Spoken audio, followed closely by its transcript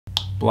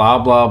Blah,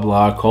 blah,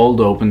 blah, cold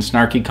open,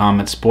 snarky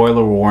comment,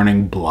 spoiler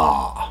warning,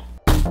 blah.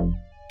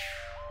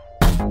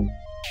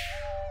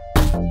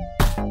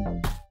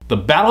 The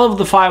Battle of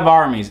the Five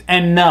Armies,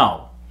 and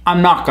no,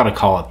 I'm not gonna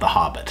call it The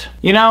Hobbit.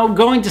 You know,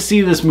 going to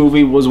see this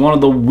movie was one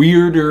of the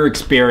weirder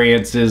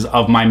experiences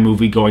of my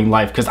movie-going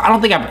life, because I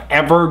don't think I've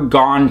ever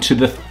gone to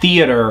the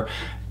theater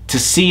to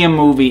see a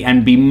movie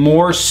and be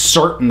more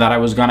certain that I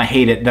was gonna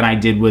hate it than I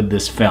did with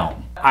this film.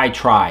 I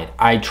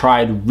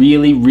tried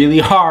really, really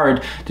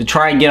hard to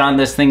try and get on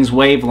this thing's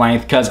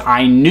wavelength because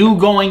I knew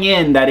going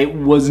in that it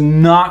was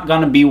not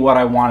gonna be what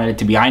I wanted it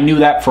to be. I knew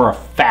that for a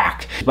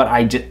fact, but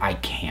I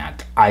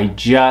can't. I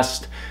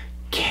just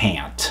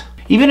can't.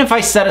 Even if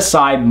I set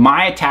aside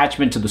my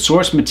attachment to the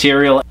source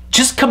material,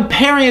 just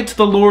comparing it to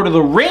the Lord of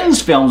the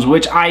Rings films,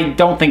 which I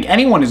don't think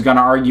anyone is going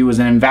to argue is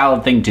an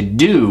invalid thing to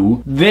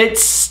do, that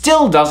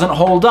still doesn't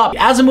hold up.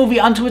 As a movie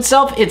unto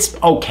itself, it's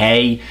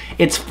okay,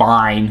 it's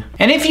fine.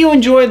 And if you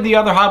enjoyed the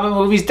other Hobbit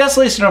movies,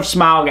 Desolation of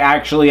Smaug,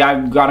 actually,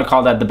 I've got to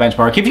call that the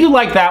benchmark. If you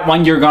like that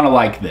one, you're going to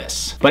like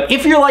this. But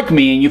if you're like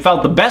me and you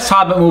felt the best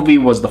Hobbit movie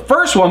was the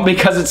first one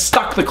because it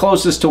stuck the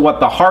closest to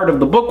what the heart of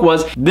the book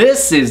was,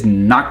 this is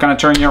not going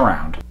to turn you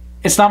around.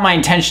 It's not my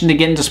intention to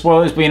get into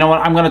spoilers, but you know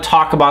what? I'm going to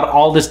talk about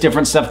all this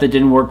different stuff that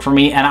didn't work for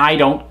me, and I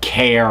don't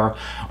care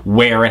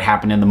where it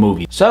happened in the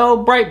movie.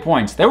 So, bright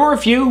points. There were a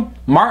few.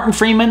 Martin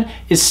Freeman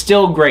is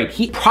still great.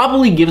 He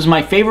probably gives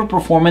my favorite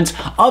performance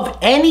of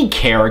any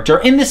character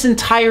in this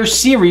entire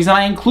series, and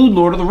I include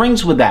Lord of the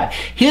Rings with that.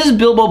 His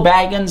Bilbo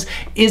Baggins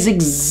is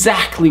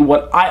exactly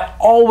what I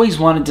always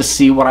wanted to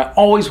see, what I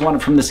always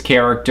wanted from this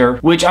character,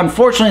 which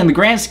unfortunately in the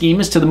grand scheme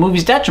is to the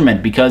movie's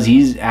detriment, because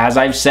he's, as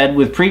I've said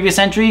with previous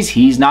entries,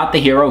 he's not the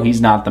hero, he's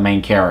not the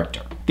main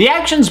character. The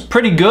action's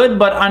pretty good,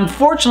 but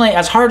unfortunately,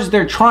 as hard as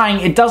they're trying,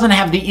 it doesn't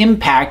have the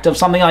impact of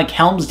something like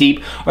Helm's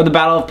Deep or the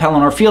Battle of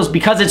Pelennor Fields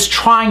because it's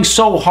trying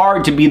so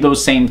hard to be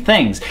those same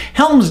things.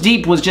 Helm's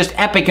Deep was just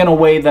epic in a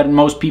way that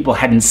most people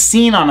hadn't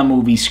seen on a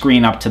movie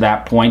screen up to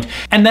that point,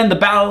 and then the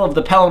Battle of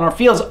the Pelennor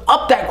Fields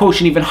upped that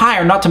quotient even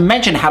higher, not to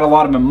mention had a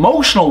lot of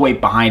emotional weight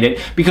behind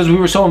it because we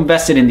were so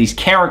invested in these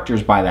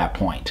characters by that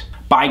point.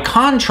 By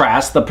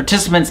contrast, the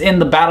participants in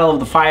the Battle of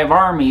the Five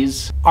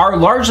Armies are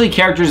largely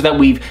characters that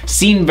we've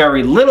seen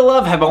very little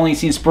of, have only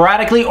seen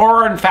sporadically,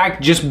 or in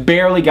fact just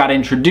barely got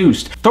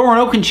introduced. Thorin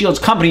Oakenshield's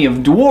company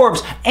of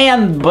dwarves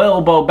and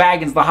Bilbo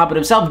Baggins, the Hobbit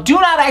himself, do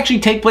not actually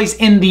take place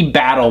in the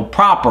battle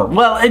proper.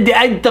 Well,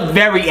 at the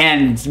very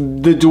end,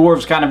 the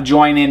dwarves kind of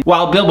join in,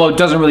 while Bilbo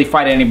doesn't really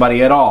fight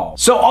anybody at all.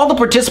 So all the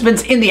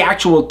participants in the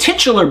actual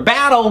titular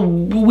battle,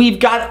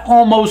 we've got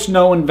almost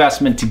no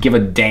investment to give a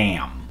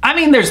damn. I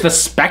mean, there's the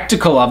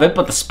spectacle of it,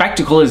 but the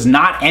spectacle is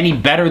not any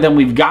better than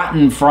we've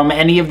gotten from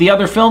any of the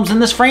other films in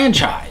this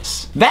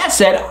franchise. That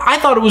said, I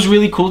thought it was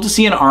really cool to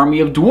see an army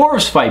of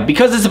dwarves fight,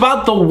 because it's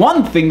about the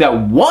one thing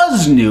that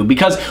was new,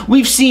 because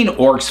we've seen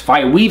orcs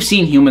fight, we've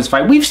seen humans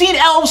fight, we've seen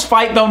elves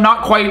fight, though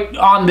not quite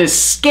on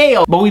this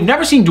scale, but we've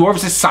never seen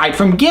dwarves aside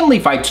from Gimli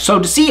fight. So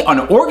to see an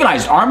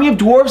organized army of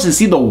dwarves and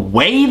see the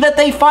way that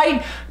they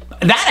fight,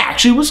 that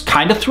actually was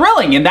kind of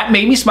thrilling, and that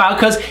made me smile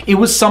because it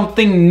was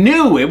something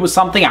new. It was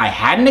something I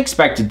hadn't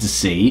expected to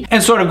see.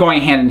 And sort of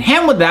going hand in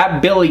hand with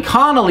that, Billy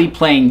Connolly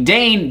playing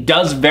Dane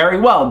does very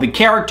well. The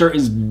character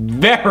is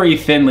very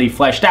thinly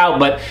fleshed out,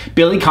 but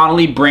Billy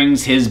Connolly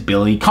brings his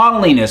Billy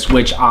Connolliness,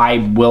 which I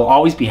will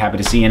always be happy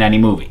to see in any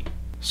movie.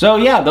 So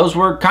yeah, those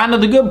were kind of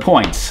the good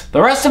points.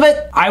 The rest of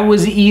it, I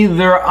was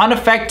either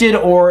unaffected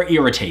or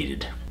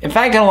irritated. In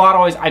fact, in a lot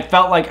of ways, I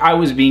felt like I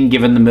was being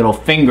given the middle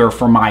finger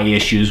for my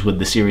issues with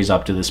the series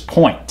up to this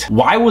point.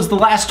 Why was the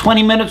last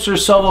 20 minutes or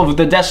so of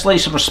the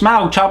Desolation of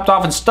Smaug chopped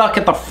off and stuck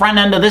at the front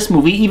end of this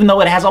movie, even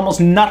though it has almost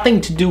nothing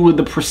to do with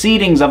the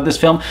proceedings of this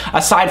film,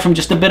 aside from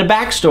just a bit of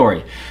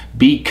backstory?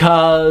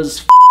 Because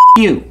f***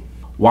 you.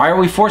 Why are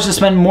we forced to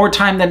spend more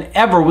time than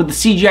ever with the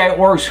CGI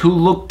orcs who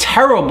look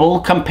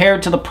terrible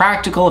compared to the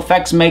practical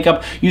effects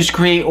makeup used to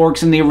create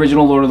orcs in the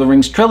original Lord of the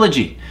Rings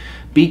trilogy?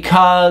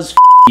 Because f***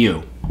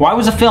 you. Why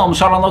was a film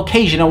shot on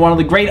location in one of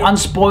the great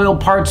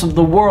unspoiled parts of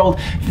the world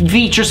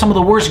feature some of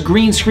the worst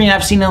green screen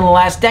I've seen in the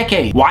last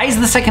decade? Why is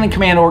the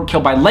second-in-command orc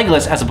killed by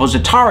Legolas as opposed to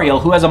Tauriel,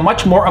 who has a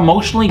much more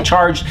emotionally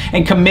charged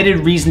and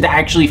committed reason to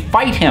actually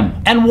fight him?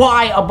 And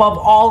why, above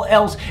all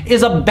else,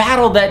 is a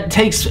battle that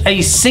takes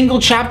a single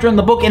chapter in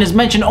the book and is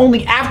mentioned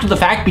only after the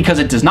fact because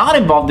it does not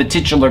involve the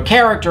titular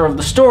character of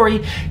the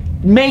story,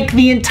 make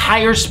the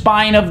entire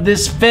spine of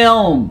this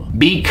film?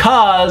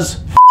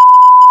 Because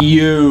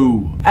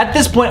you. At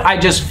this point, I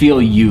just feel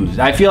used.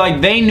 I feel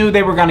like they knew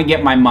they were going to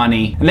get my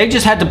money, and they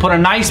just had to put a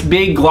nice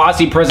big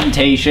glossy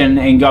presentation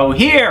and go,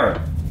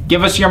 here,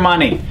 give us your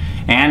money.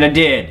 And I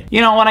did. You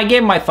know, when I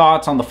gave my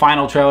thoughts on the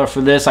final trailer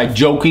for this, I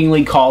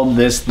jokingly called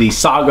this the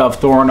saga of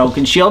Thorin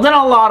Oakenshield. In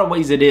a lot of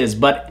ways it is,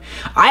 but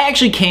I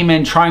actually came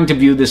in trying to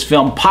view this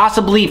film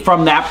possibly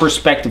from that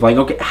perspective. Like,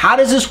 okay, how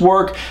does this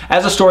work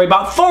as a story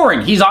about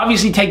Thorin? He's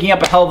obviously taking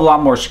up a hell of a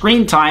lot more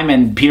screen time,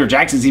 and Peter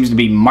Jackson seems to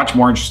be much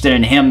more interested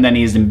in him than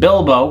he is in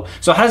Bilbo.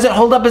 So how does it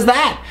hold up as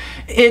that?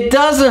 It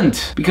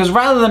doesn't, because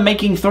rather than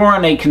making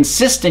Thorin a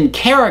consistent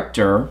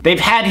character, they've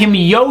had him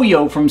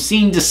yo-yo from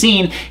scene to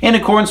scene in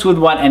accordance with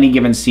what any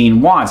given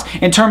scene wants.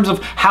 In terms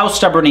of how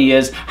stubborn he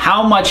is,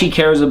 how much he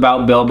cares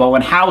about Bilbo,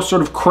 and how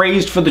sort of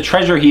crazed for the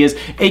treasure he is,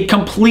 it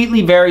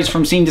completely varies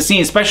from scene to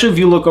scene, especially if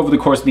you look over the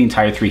course of the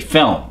entire 3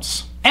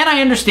 films. And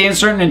I understand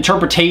certain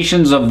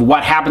interpretations of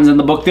what happens in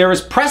the book. There is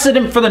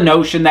precedent for the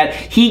notion that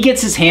he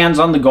gets his hands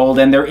on the gold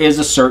and there is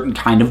a certain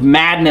kind of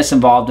madness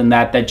involved in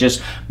that that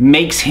just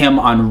makes him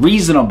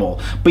unreasonable.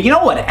 But you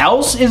know what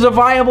else is a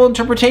viable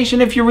interpretation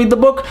if you read the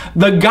book?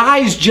 The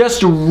guy's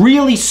just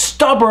really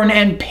stubborn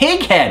and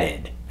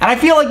pig-headed. And I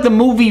feel like the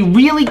movie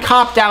really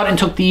copped out and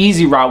took the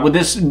easy route with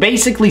this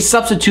basically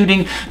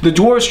substituting the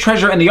dwarves'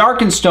 treasure and the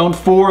Arkenstone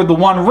for the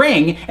One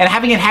Ring and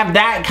having it have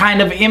that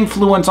kind of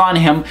influence on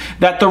him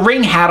that the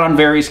ring had on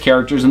various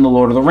characters in the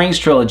Lord of the Rings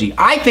trilogy.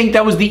 I think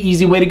that was the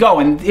easy way to go.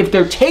 And if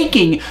they're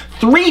taking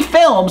 3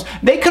 films,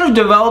 they could have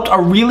developed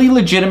a really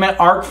legitimate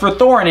arc for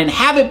Thorin and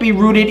have it be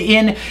rooted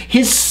in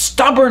his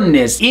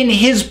stubbornness, in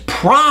his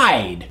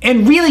pride,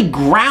 and really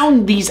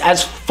ground these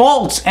as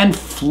faults and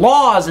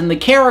flaws in the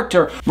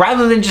character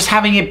rather than just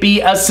having it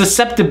be a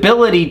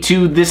susceptibility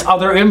to this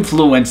other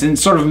influence and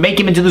sort of make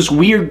him into this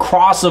weird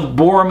cross of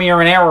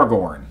Boromir and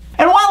Aragorn.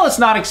 And while it's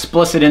not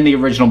explicit in the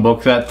original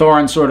book that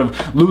Thorin sort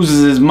of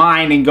loses his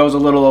mind and goes a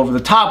little over the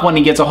top when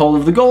he gets a hold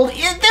of the gold,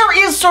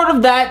 there is sort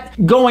of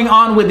that going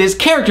on with his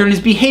character, and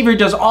his behavior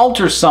does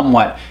alter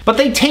somewhat. But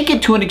they take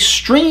it to an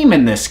extreme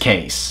in this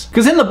case.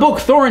 Because in the book,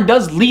 Thorin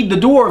does lead the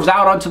dwarves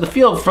out onto the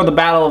field for the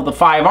Battle of the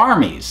 5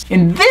 Armies.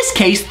 In this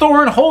case,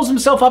 Thorin holds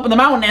himself up in the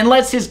mountain and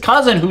lets his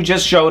cousin, who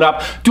just showed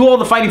up, do all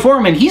the fighting for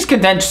him, and he's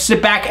content to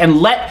sit back and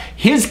let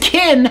his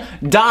kin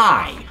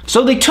die.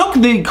 So they took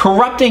the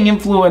corrupting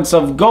influence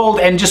of gold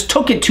and just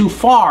took it too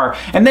far,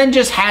 and then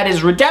just had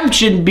his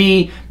redemption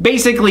be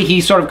basically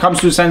he sort of comes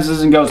to his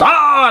senses and goes,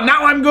 ah,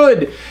 now I'm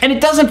good. And it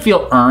doesn't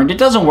feel earned, it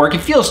doesn't work,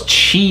 it feels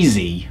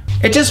cheesy.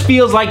 It just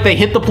feels like they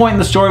hit the point in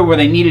the story where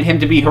they needed him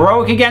to be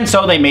heroic again,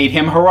 so they made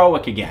him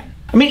heroic again.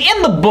 I mean,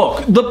 in the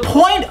book, the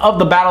point of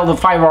the Battle of the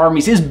 5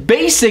 Armies is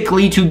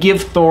basically to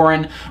give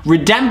Thorin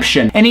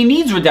redemption. And he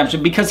needs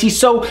redemption because he's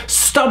so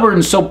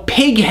stubborn, so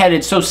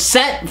pig-headed, so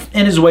set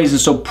in his ways, and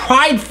so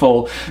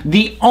prideful.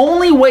 The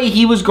only way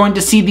he was going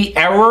to see the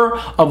error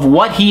of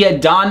what he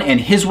had done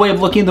and his way of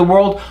looking at the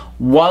world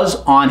was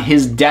on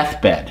his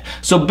deathbed.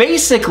 So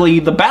basically,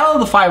 the Battle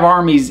of the 5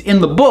 Armies in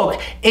the book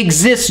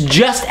exists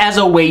just as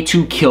a way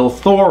to kill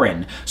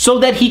Thorin, so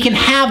that he can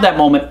have that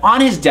moment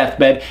on his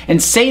deathbed and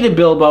say to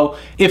Bilbo,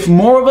 if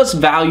more of us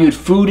valued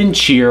food and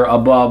cheer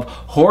above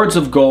hoards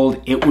of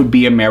gold, it would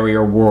be a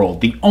merrier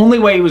world. The only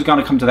way he was going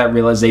to come to that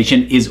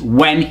realization is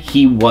when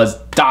he was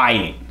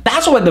dying.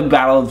 That's why the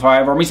Battle of the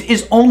 5 Armies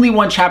is only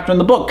one chapter in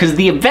the book, because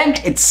the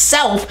event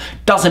itself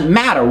doesn't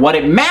matter. What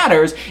it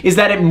matters is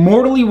that it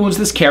mortally wounds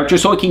this character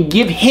so it can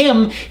give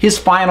him his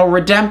final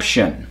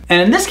redemption.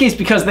 And in this case,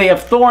 because they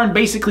have Thorin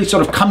basically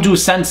sort of come to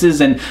his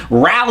senses and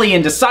rally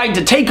and decide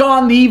to take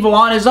on the evil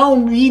on his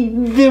own,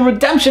 the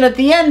redemption at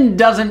the end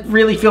doesn't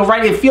really feel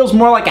right. It feels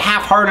more like a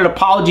half-hearted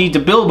apology to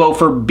Bilbo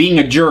for being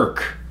a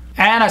jerk.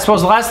 And I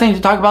suppose the last thing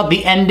to talk about,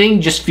 the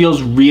ending just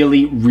feels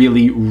really,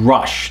 really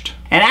rushed.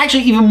 And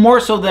actually even more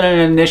so than it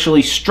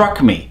initially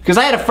struck me. Because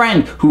I had a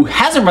friend who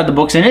hasn't read the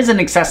books and isn't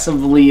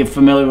excessively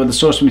familiar with the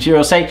source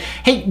material say,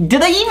 hey,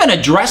 did they even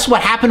address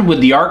what happened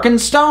with the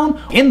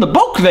Arkenstone? In the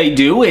book they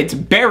do, it's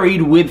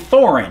buried with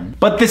Thorin.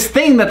 But this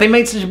thing that they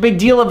made such a big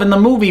deal of in the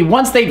movie,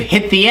 once they've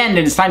hit the end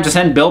and it's time to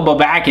send Bilbo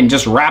back and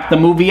just wrap the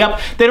movie up,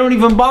 they don't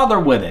even bother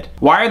with it.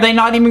 Why are they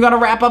not even gonna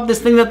wrap up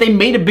this thing that they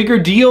made a bigger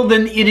deal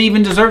than it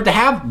even deserved to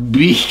have?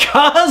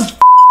 Because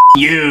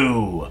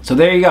you. So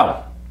there you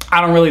go. I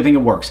don't really think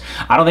it works.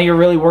 I don't think it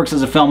really works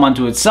as a film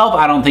unto itself.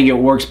 I don't think it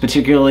works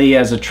particularly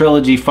as a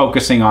trilogy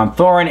focusing on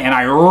Thorin, and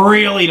I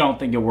really don't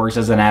think it works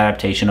as an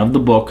adaptation of the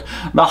book,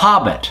 The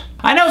Hobbit.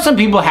 I know some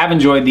people have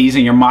enjoyed these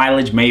and your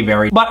mileage may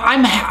vary, but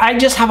I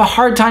just have a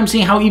hard time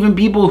seeing how even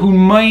people who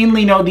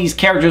mainly know these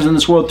characters in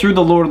this world through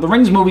the Lord of the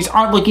Rings movies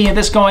aren't looking at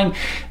this going,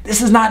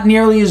 this is not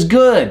nearly as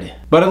good.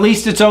 But at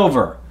least it's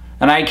over.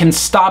 And I can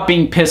stop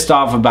being pissed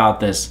off about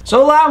this.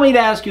 So allow me to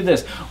ask you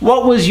this.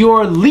 What was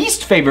your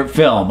least favorite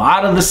film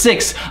out of the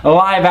 6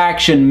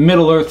 live-action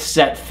Middle-earth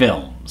set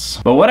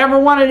films? But whatever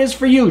one it is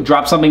for you,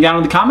 drop something down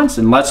in the comments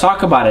and let's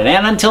talk about it.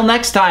 And until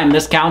next time,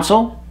 this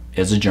council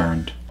is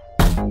adjourned.